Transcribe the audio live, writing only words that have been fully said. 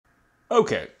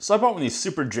Okay, so I bought one of these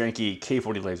super janky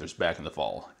K40 lasers back in the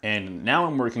fall, and now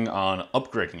I'm working on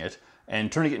upgrading it and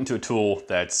turning it into a tool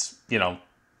that's,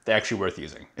 actually worth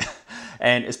using.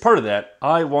 And as part of that,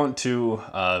 I want to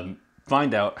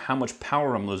find out how much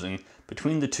power I'm losing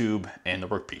between the tube and the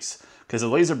workpiece. Because the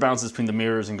laser bounces between the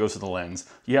mirrors and goes to the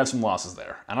lens, you have some losses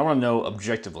there. And I want to know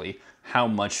objectively how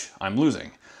much I'm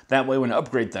losing. That way, when I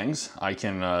upgrade things, I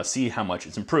can see how much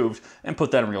it's improved and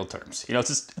put that in real terms.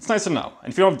 It's nice to know.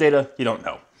 And if you don't have data, you don't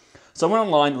know. So I went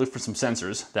online to look for some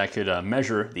sensors that could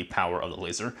measure the power of the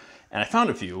laser, and I found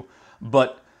a few,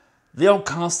 but they all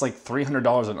cost like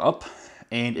 $300 and up.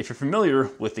 And if you're familiar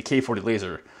with the K40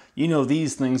 laser, you know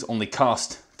these things only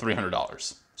cost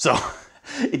 $300. So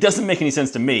it doesn't make any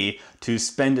sense to me to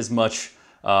spend as much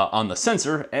on the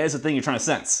sensor as the thing you're trying to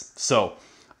sense. So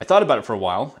I thought about it for a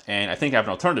while, and I think I have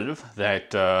an alternative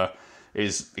that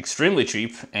is extremely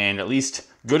cheap and at least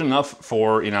good enough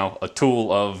for, a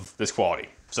tool of this quality.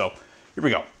 So here we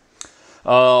go.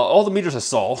 All the meters I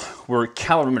saw were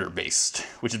calorimeter based,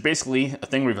 which is basically a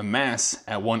thing where you have a mass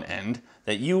at one end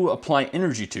that you apply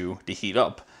energy to heat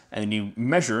up, and then you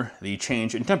measure the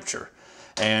change in temperature.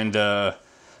 And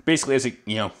basically as it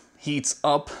heats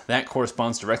up, that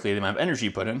corresponds directly to the amount of energy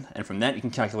you put in, and from that you can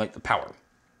calculate the power.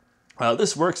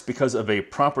 This works because of a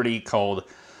property called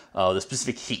the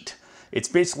specific heat. It's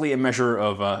basically a measure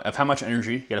of how much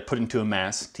energy you got to put into a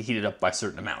mass to heat it up by a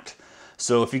certain amount.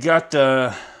 So if you got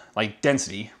like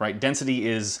density, right? Density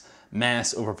is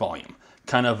mass over volume.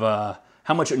 Kind of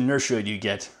how much inertia do you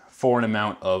get for an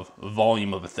amount of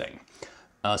volume of a thing.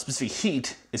 Specific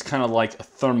heat is kind of like a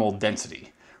thermal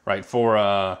density, right? For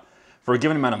a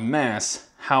given amount of mass,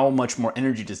 how much more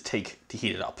energy does it take to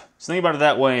heat it up? So think about it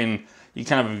that way, and you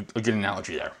kind of have a good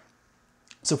analogy there.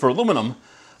 So for aluminum,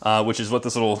 which is what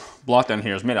this little block down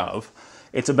here is made out of,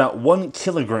 it's about 1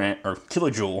 kilogram or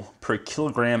kilojoule per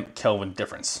kilogram Kelvin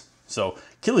difference. So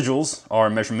kilojoules are a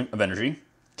measurement of energy,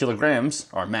 kilograms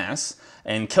are mass,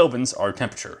 and kelvins are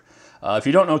temperature. If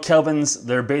you don't know kelvins,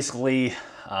 they're basically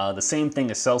the same thing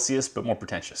as Celsius, but more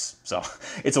pretentious. So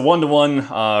it's a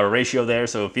 1-to-1 ratio there.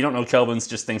 So if you don't know kelvins,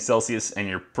 just think Celsius and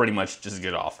you're pretty much just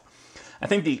good off. I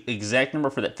think the exact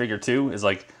number for that figure too is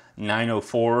like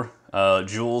 904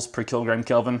 joules per kilogram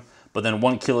Kelvin, but then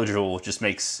 1 kilojoule just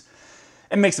makes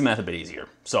the math a bit easier.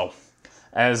 So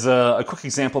as a quick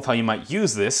example of how you might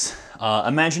use this,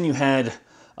 imagine you had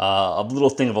a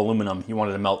little thing of aluminum you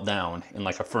wanted to melt down in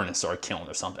like a furnace or a kiln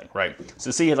or something, right?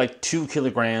 So say you had like 2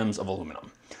 kilograms of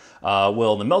aluminum.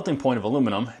 Well, the melting point of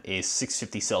aluminum is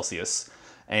 650 Celsius,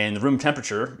 and the room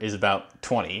temperature is about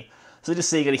 20. So just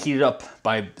say you got to heat it up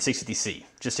by 650 C,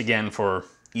 just again for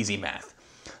easy math.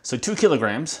 So 2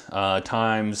 kilograms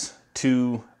times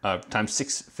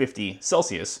 650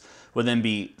 Celsius would then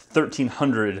be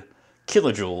 1,300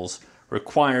 kilojoules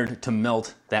required to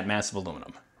melt that mass of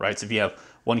aluminum, right? So if you have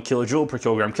 1 kilojoule per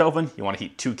kilogram Kelvin, you want to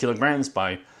heat 2 kilograms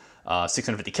by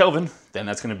 650 Kelvin, then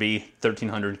that's going to be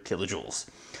 1,300 kilojoules.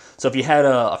 So if you had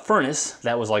a furnace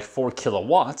that was like 4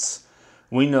 kilowatts,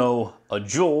 we know a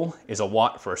joule is a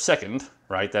watt for a second,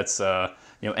 right? That's,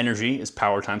 energy is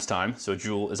power times time, so a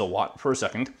joule is a watt per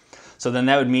second. So then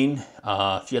that would mean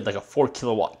if you had like a 4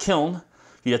 kilowatt kiln,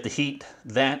 you'd have to heat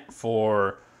that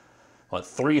for,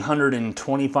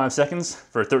 325 seconds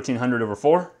for 1,300 over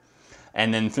 4.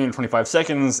 And then 325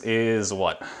 seconds is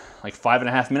what, like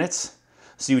 5.5 minutes?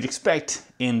 So you would expect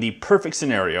in the perfect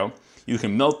scenario, you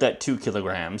can melt that 2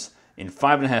 kilograms in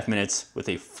 5.5 minutes with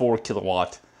a 4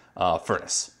 kilowatt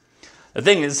furnace. The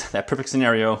thing is, that perfect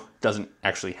scenario doesn't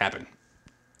actually happen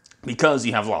because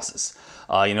you have losses.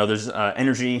 There's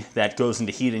energy that goes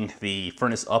into heating the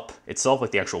furnace up itself,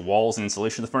 like the actual walls and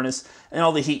insulation of the furnace, and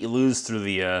all the heat you lose through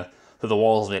the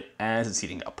walls of it as it's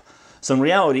heating up. So in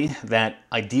reality, that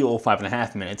ideal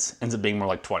 5.5 minutes ends up being more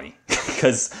like 20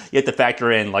 because you have to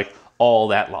factor in like all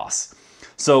that loss.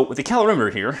 So with the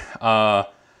calorimeter here,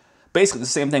 basically the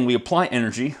same thing. We apply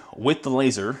energy with the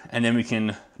laser, and then we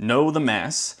can know the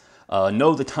mass,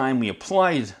 know the time we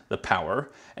applied the power,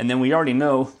 and then we already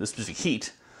know the specific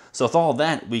heat. So with all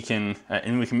that, we can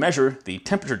measure the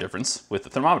temperature difference with the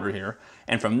thermometer here,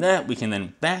 and from that we can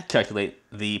then back calculate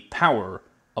the power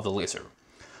of the laser.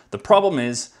 The problem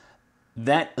is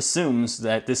that assumes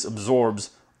that this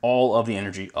absorbs all of the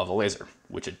energy of the laser,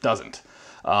 which it doesn't.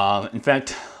 In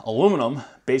fact, aluminum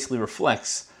basically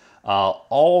reflects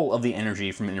all of the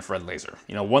energy from an infrared laser.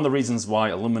 One of the reasons why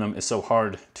aluminum is so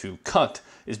hard to cut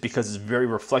is because it's very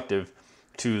reflective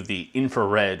to the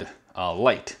infrared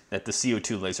light that the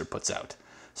CO2 laser puts out.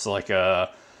 So like a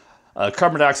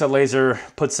carbon dioxide laser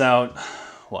puts out,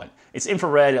 what? It's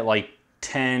infrared at like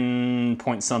 10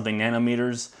 point something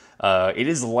nanometers. It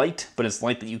is light, but it's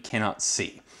light that you cannot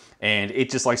see. And it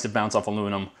just likes to bounce off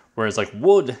aluminum, whereas like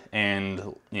wood and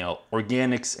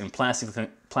organics and plastics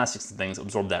and things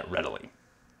absorb that readily.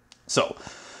 So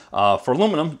for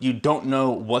aluminum, you don't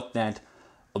know what that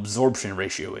absorption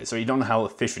ratio is, or you don't know how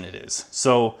efficient it is.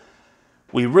 So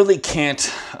we really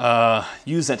can't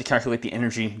use that to calculate the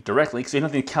energy directly because we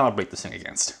have nothing to calibrate this thing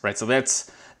against, right? So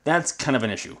that's kind of an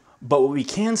issue. But what we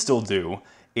can still do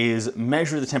is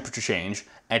measure the temperature change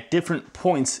at different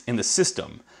points in the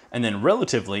system and then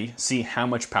relatively see how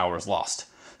much power is lost.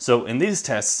 So in these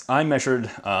tests, I measured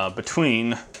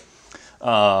between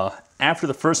after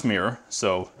the first mirror,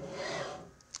 so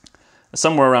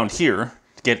somewhere around here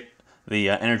to get the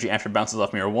energy after it bounces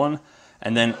off mirror 1,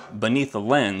 and then beneath the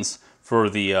lens for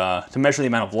the to measure the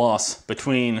amount of loss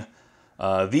between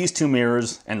these two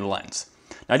mirrors and the lens.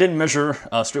 Now, I didn't measure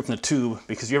straight from the tube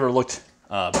because if you ever looked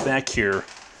back here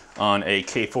on a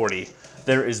K40,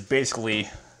 there is basically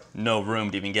no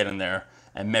room to even get in there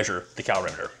and measure the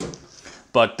calorimeter.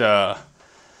 But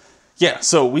yeah,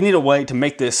 so we need a way to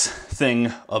make this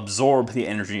thing absorb the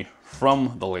energy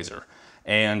from the laser.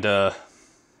 And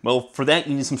well, for that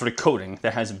you need some sort of coating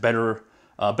that has better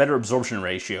absorption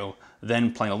ratio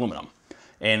than plain aluminum.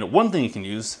 And one thing you can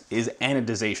use is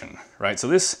anodization, right? So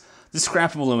this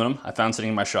scrap of aluminum I found sitting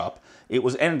in my shop, it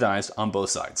was anodized on both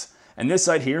sides. And this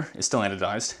side here is still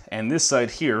anodized, and this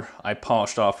side here I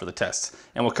polished off for the tests.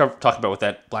 And we'll talk about what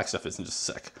that black stuff is in just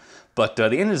a sec. But the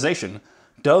anodization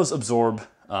does absorb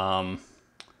the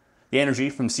energy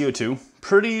from CO2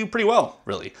 pretty well,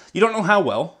 really. You don't know how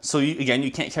well, so again,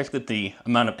 you can't calculate the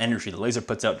amount of energy the laser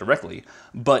puts out directly,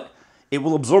 but it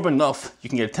will absorb enough you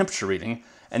can get a temperature reading.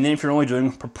 And then if you're only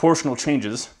doing proportional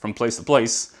changes from place to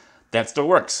place, that still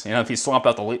works. If you swap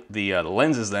out the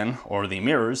lenses then, or the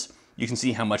mirrors, you can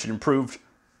see how much it improved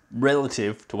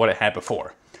relative to what it had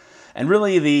before. And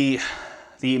really the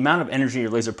amount of energy your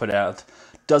laser put out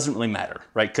doesn't really matter,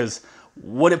 right? Because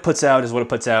what it puts out is what it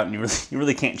puts out, and you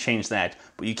really can't change that.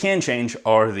 What you can change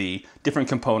are the different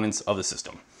components of the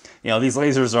system. These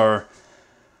lasers are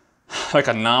like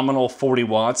a nominal 40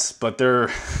 watts, but they're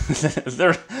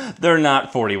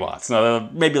not 40 watts. No, they're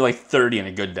maybe like 30 in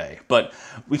a good day. But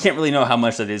we can't really know how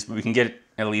much that is, but we can get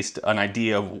at least an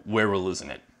idea of where we're losing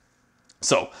it.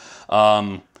 So,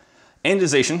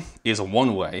 anodization is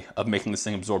one way of making this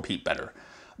thing absorb heat better,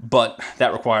 but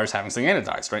that requires having something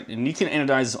anodized, right? And you can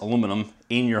anodize aluminum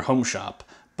in your home shop,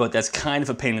 but that's kind of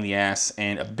a pain in the ass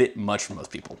and a bit much for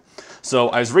most people. So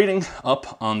I was reading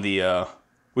up on the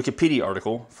Wikipedia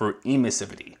article for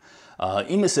emissivity.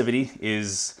 Emissivity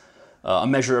is a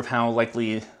measure of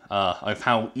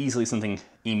how easily something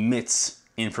emits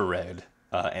infrared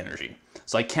energy.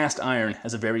 So like cast iron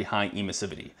has a very high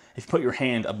emissivity. If you put your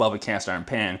hand above a cast iron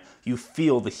pan, you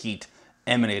feel the heat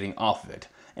emanating off of it.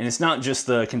 And it's not just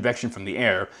the convection from the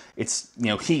air, it's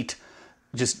heat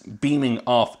just beaming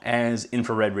off as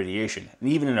infrared radiation. And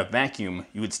even in a vacuum,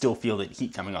 you would still feel the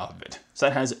heat coming off of it. So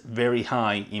that has very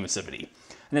high emissivity.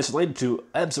 And it's related to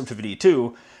absorptivity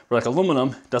too, where like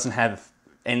aluminum doesn't have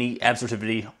any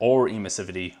absorptivity or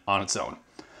emissivity on its own.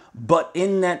 But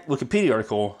in that Wikipedia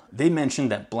article, they mentioned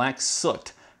that black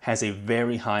soot has a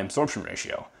very high absorption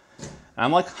ratio. And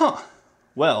I'm like,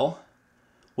 well,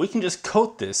 we can just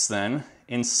coat this then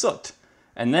in soot,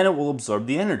 and then it will absorb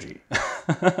the energy.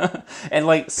 And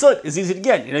like soot is easy to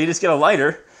get. You just get a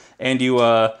lighter and you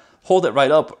hold it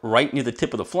right near the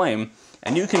tip of the flame,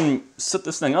 and you can soot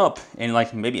this thing up in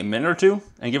like maybe a minute or two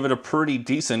and give it a pretty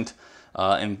decent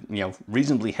and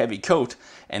reasonably heavy coat,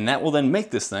 and that will then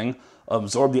make this thing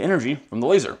absorb the energy from the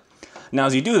laser. Now,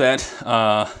 as you do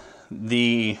that,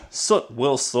 the soot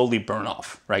will slowly burn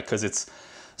off, right? Because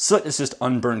soot is just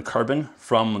unburned carbon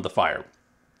from the fire.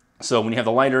 So when you have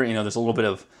the lighter, there's a little bit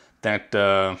of that,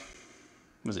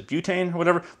 was it butane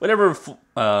or whatever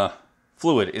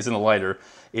fluid is in the lighter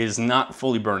is not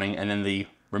fully burning, and then the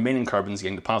remaining carbon is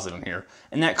getting deposited in here.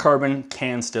 And that carbon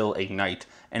can still ignite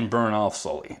and burn off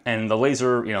slowly. And the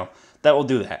laser, that will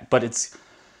do that. But it's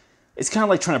kind of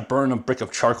like trying to burn a brick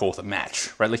of charcoal with a match,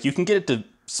 right? Like you can get it to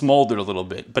smolder a little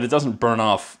bit, but it doesn't burn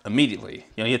off immediately.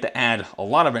 You have to add a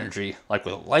lot of energy, like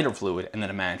with a lighter fluid and then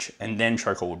a match, and then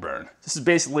charcoal will burn. This is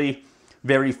basically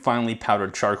very finely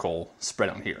powdered charcoal spread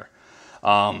on here.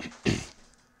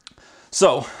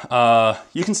 So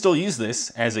you can still use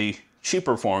this as a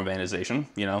cheaper form of anodization.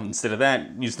 Instead of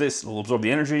that, use this, it'll absorb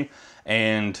the energy,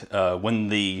 and when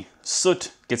the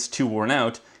soot gets too worn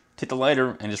out, take the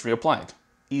lighter and just reapply it.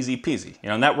 Easy peasy.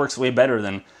 And that works way better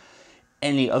than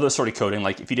any other sort of coating.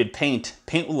 Like if you did paint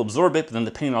will absorb it, but then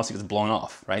the paint also gets blown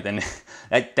off, right? Then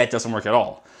that doesn't work at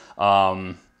all.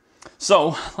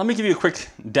 So let me give you a quick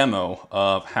demo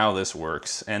of how this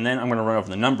works, and then I'm going to run over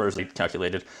the numbers I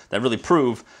calculated that really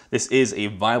prove this is a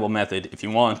viable method if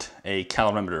you want a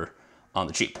calorimeter on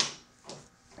the cheap.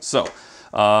 So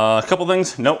a couple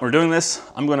things. Note we're doing this.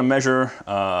 I'm going to measure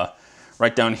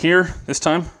right down here this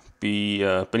time,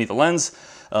 beneath the lens.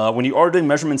 When you are doing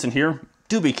measurements in here,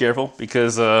 do be careful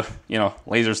because you know,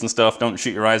 lasers and stuff. Don't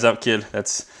shoot your eyes out, kid.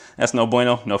 That's no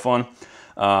bueno, no fun.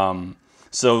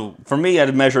 So for me, I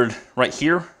had measured right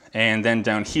here and then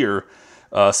down here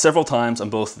several times on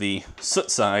both the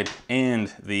soot side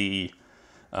and the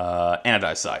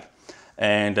anodized side.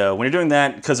 And when you're doing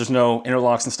that, because there's no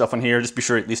interlocks and stuff on here, just be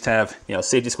sure to at least have, you know,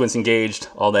 safety squints engaged,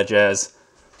 all that jazz.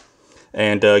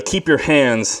 And keep your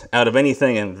hands out of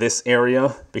anything in this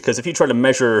area, because if you try to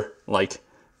measure like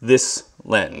this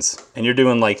lens and you're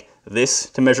doing like this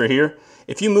to measure here,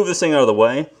 if you move this thing out of the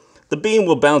way, the beam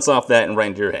will bounce off that and right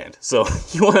into your hand. So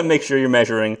you want to make sure you're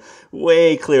measuring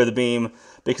way clear of the beam,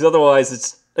 because otherwise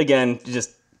it's, again,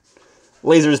 just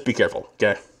lasers, be careful,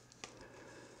 okay?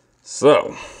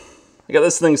 So I got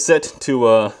this thing set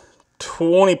to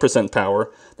 20% power.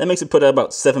 That makes it put out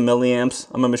about 7 milliamps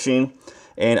on my machine.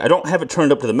 And I don't have it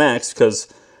turned up to the max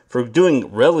because for doing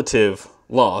relative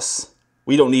loss,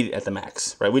 we don't need it at the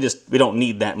max, right? We don't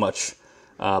need that much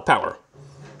power.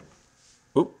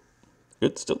 Oop,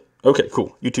 good still. Okay,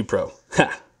 cool, YouTube Pro.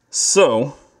 Ha.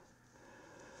 So,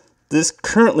 this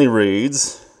currently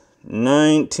reads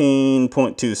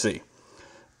 19.2C.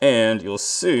 And you'll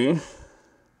see, so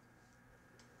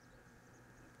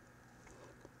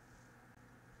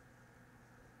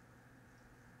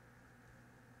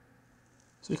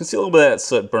you can see a little bit of that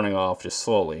soot burning off just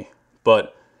slowly,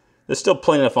 but there's still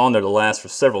plenty enough on there to last for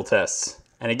several tests.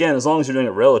 And again, as long as you're doing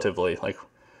it relatively, like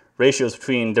ratios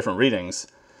between different readings,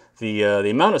 the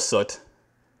amount of soot,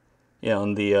 you know,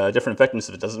 and the different effectiveness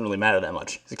of it doesn't really matter that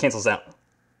much, because it cancels out.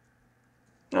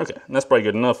 Okay, and that's probably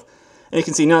good enough. And you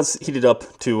can see now it's heated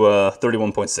up to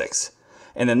 31.6.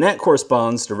 And then that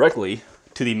corresponds directly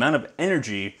to the amount of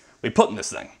energy we put in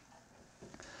this thing.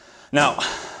 Now,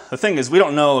 the thing is, we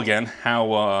don't know, again,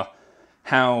 how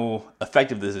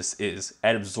effective this is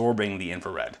at absorbing the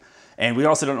infrared. And we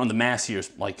also don't know the mass here,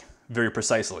 like, very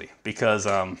precisely, because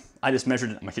I just measured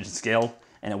it on my kitchen scale,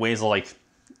 and it weighs like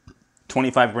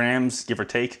 25 grams, give or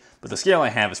take. But the scale I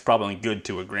have is probably good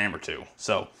to a gram or two.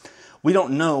 So we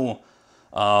don't know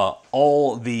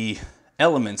all the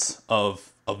elements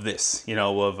of this, you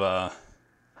know, of,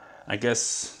 I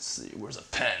guess, let's see, where's a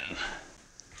pen?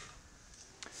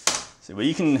 So what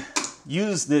you can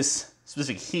use this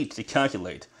specific heat to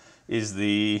calculate is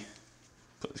the,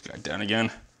 put this guy down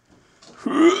again.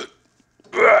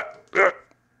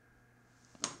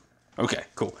 Okay,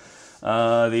 cool.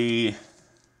 The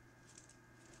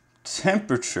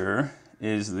temperature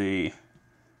is the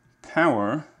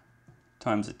power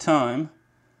times the time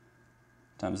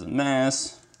times the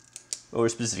mass over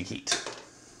specific heat.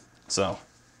 So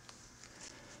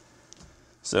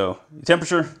the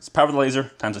temperature is power of the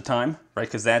laser times the time, right?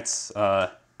 Because that's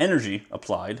energy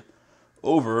applied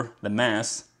over the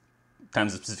mass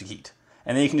times the specific heat.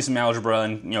 And then you can do some algebra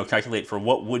and, you know, calculate for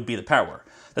what would be the power.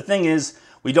 The thing is,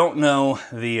 we don't know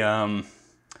the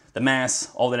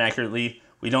mass all that accurately.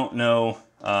 We don't know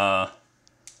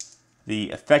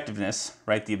the effectiveness,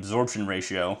 right? The absorption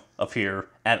ratio up here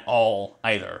at all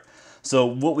either. So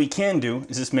what we can do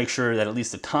is just make sure that at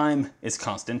least the time is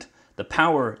constant, the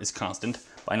power is constant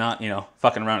by not, you know,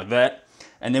 fucking around with that.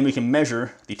 And then we can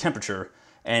measure the temperature.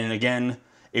 And again,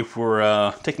 if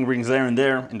we're taking readings there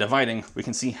and dividing, we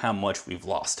can see how much we've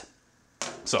lost.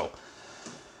 So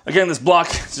again, this block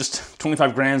is just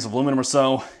 25 grams of aluminum or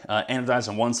so, anodized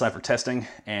on one side for testing,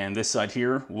 and this side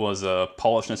here was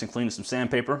polished nice and clean with some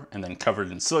sandpaper and then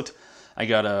covered in soot. I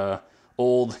got a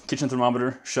old kitchen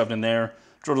thermometer shoved in there,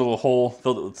 drilled a little hole,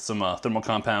 filled it with some thermal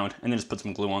compound, and then just put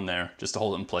some glue on there just to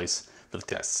hold it in place for the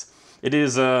tests. It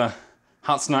is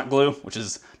hot snot glue, which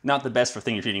is not the best for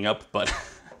things you're heating up, but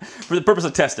for the purpose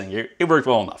of testing, it worked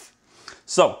well enough.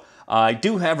 So I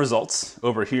do have results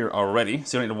over here already,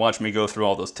 so you don't need to watch me go through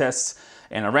all those tests.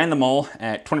 And I ran them all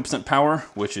at 20% power,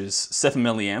 which is 7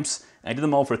 milliamps. I did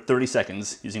them all for 30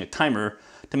 seconds using a timer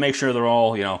to make sure they're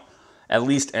all, you know, at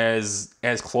least as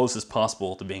close as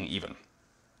possible to being even.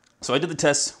 So I did the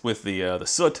tests with the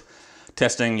soot,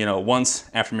 testing, you know, once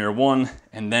after mirror 1,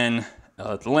 and then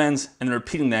the lens, and then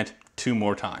repeating that 2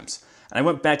 more times. And I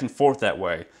went back and forth that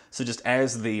way. So just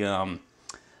as the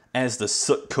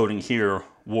soot coating here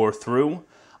wore through,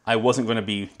 I wasn't going to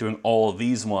be doing all of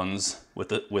these ones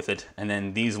with it, and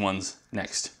then these ones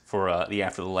next for the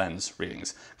after the lens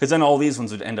readings. Because then all these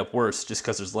ones would end up worse just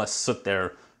because there's less soot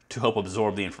there to help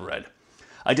absorb the infrared.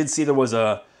 I did see there was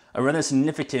a rather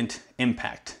significant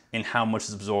impact in how much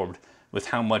is absorbed with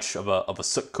how much of a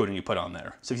soot coating you put on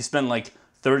there. So if you spend like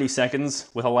 30 seconds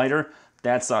with a lighter,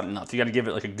 that's not enough. You got to give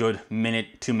it like a good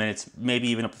minute, 2 minutes, maybe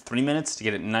even up to 3 minutes to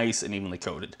get it nice and evenly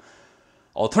coated.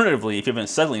 Alternatively, if you have an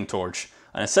acetylene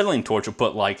torch will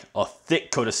put like a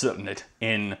thick coat of soot in it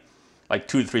in like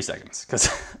 2 to 3 seconds. Because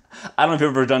I don't know if you've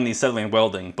ever done the acetylene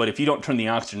welding, but if you don't turn the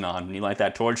oxygen on when you light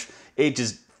that torch, it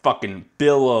just fucking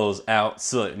billows out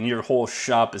soot and your whole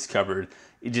shop is covered.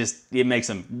 It makes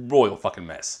a royal fucking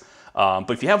mess.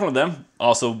 But if you have one of them,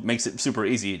 also makes it super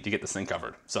easy to get this thing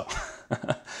covered. So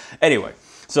anyway,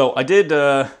 so I did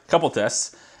a couple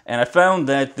tests and I found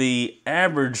that the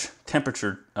average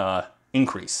temperature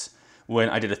increase when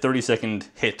I did a 30-second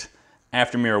hit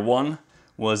after mirror 1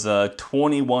 was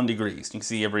 21 degrees. You can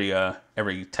see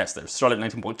every test there. Started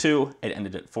at 19.2, it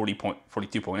ended at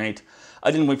 42.8. I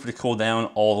didn't wait for it to cool down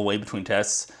all the way between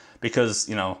tests because,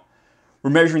 you know, we're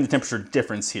measuring the temperature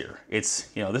difference here. It's,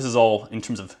 you know, this is all in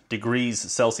terms of degrees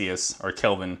Celsius or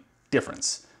Kelvin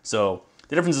difference. So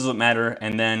the difference is what matter,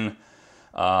 and then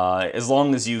as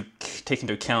long as you take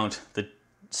into account the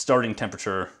starting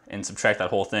temperature and subtract that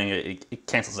whole thing, it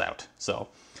cancels out. So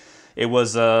it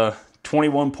was a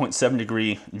 21.7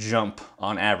 degree jump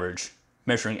on average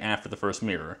measuring after the first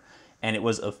mirror, and it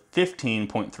was a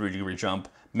 15.3 degree jump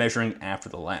measuring after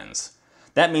the lens.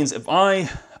 That means if I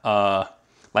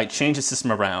like change the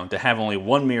system around to have only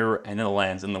one mirror and then a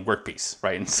lens in the workpiece,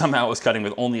 right? And somehow it was cutting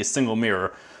with only a single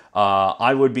mirror,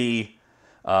 I would be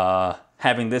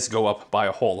having this go up by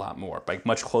a whole lot more, like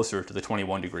much closer to the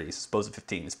 21 degrees as opposed to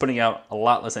 15. It's putting out a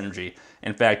lot less energy.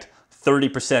 In fact,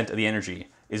 30% of the energy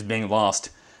is being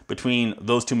lost between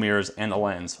those two mirrors and the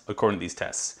lens, according to these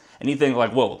tests. And you think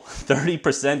like, whoa,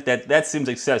 30%, that seems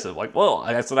excessive. Like, well,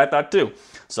 that's what I thought too.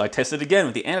 So I tested again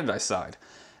with the anodized side.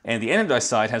 And the anodized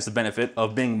side has the benefit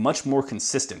of being much more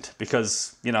consistent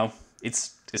because, you know,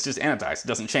 it's just anodized, it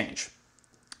doesn't change.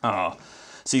 So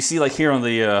you see like here on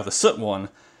the soot one,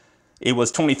 it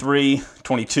was 23,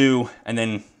 22, and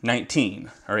then 19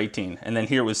 or 18. And then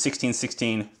here it was 16,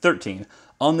 16, 13.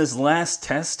 On this last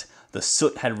test, the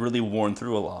soot had really worn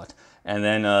through a lot. And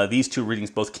then these two readings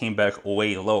both came back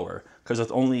way lower because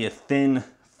with only a thin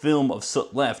film of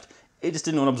soot left, it just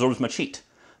didn't want to absorb as much heat.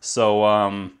 So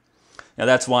now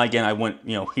that's why, again, I went,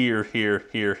 you know, here, here,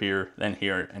 here, here, then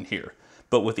here, and here.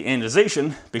 But with the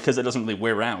anodization, because it doesn't really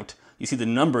wear out, you see the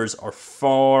numbers are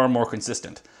far more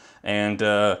consistent. And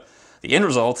the end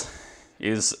result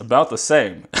is about the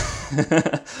same,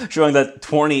 showing that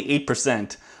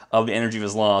 28% of the energy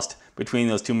was lost between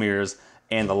those two mirrors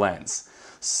and the lens.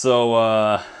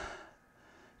 So,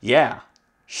 yeah,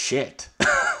 shit.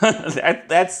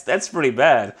 That's pretty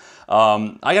bad.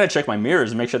 I gotta check my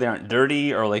mirrors and make sure they aren't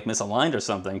dirty or like misaligned or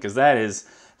something, because that is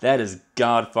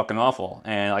god fucking awful.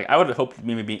 And like I would have hoped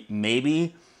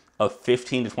maybe a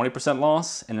 15 to 20%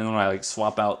 loss, and then when I like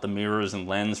swap out the mirrors and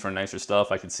lens for nicer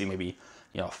stuff, I could see maybe,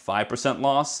 you know, 5%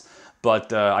 loss.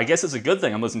 But I guess it's a good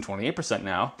thing I'm losing 28%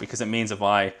 now, because it means if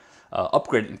I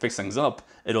upgrade it and fix things up,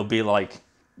 it'll be like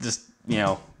just, you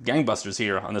know, gangbusters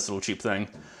here on this little cheap thing.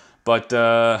 But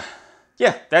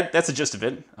yeah, that's the gist of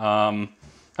it.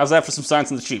 How's that for some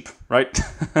science on the cheap, right?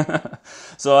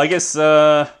 So I guess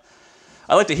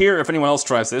I'd like to hear if anyone else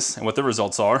tries this and what the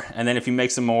results are, and then if you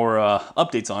make some more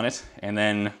updates on it, and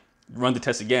then run the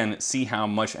test again, see how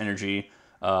much energy,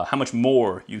 how much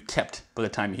more you kept by the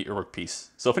time you hit your workpiece.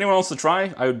 So if anyone wants to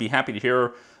try, I would be happy to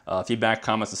hear feedback,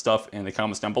 comments, and stuff in the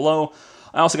comments down below.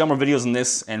 I also got more videos on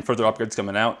this and further upgrades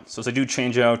coming out. So as I do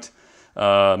change out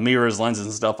mirrors, lenses,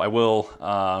 and stuff, I will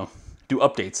do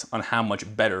updates on how much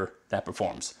better that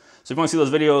performs. So if you want to see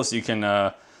those videos, you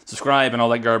can subscribe and all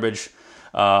that garbage.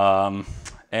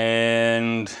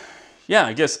 And yeah,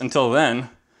 I guess until then,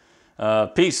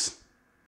 peace.